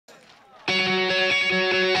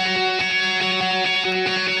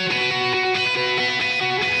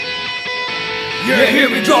Yeah,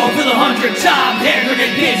 here we go for the 100th time. Hand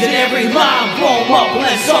grenade pins in every line. Blow 'em up and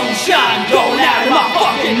let sunshine. Going out of my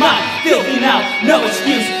fucking mind. Filthy now, no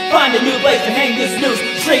excuse. Find a new place to hang this noose.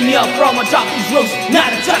 String me up from on top these roofs.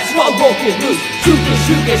 Not a touch, swell, won't get loose.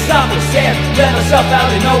 Shoot get stop and stand. Let myself out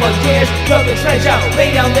and no one cares. Dug the trench out,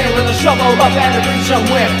 lay down there with a shovel up at a reach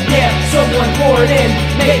somewhere. Yeah, someone pour it in.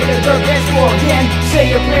 Make it a dirt dance floor again. Say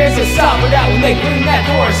your prayers and stop it out. When they bring that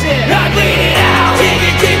chorus in, I bleed it out. Dig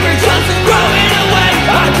it,